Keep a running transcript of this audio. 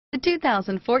The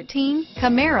 2014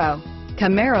 Camaro.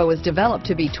 Camaro was developed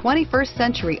to be 21st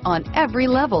century on every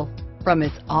level, from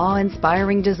its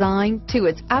awe-inspiring design to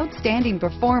its outstanding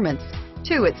performance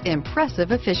to its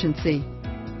impressive efficiency,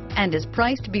 and is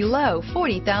priced below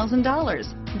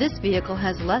 $40,000. This vehicle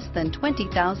has less than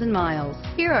 20,000 miles.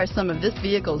 Here are some of this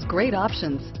vehicle's great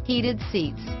options: heated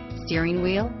seats, steering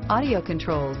wheel audio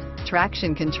controls,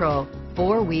 traction control,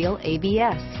 four-wheel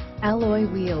ABS, alloy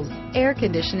wheels, air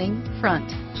conditioning,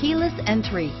 front, keyless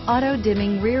entry,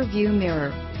 auto-dimming rear view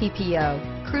mirror,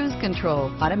 PPO, cruise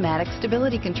control, automatic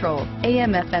stability control,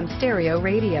 AM/FM stereo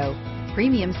radio,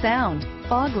 premium sound,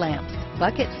 fog lamps,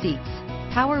 bucket seats,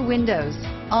 power windows,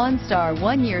 OnStar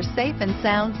 1-year safe and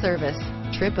sound service,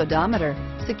 trip odometer,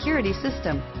 security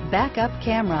system, backup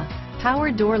camera, power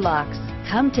door locks.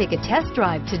 Come take a test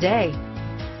drive today.